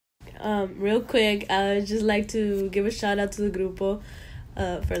Real quick, I would just like to give a shout out to the grupo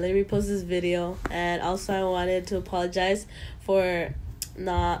for letting me post this video, and also I wanted to apologize for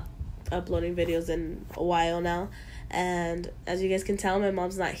not uploading videos in a while now. And as you guys can tell, my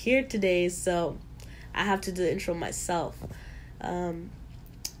mom's not here today, so I have to do the intro myself.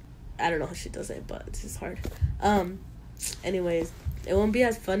 I don't know how she does it, but it's just hard. Anyways, it won't be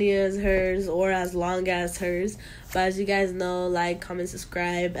as funny as hers or as long as hers, but as you guys know, like, comment,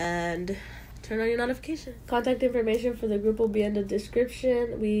 subscribe, and turn on your notification. Contact information for the group will be in the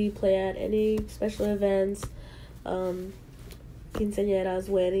description. We play at any special events, quinceañeras,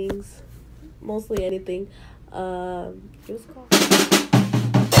 weddings, mostly anything. It was called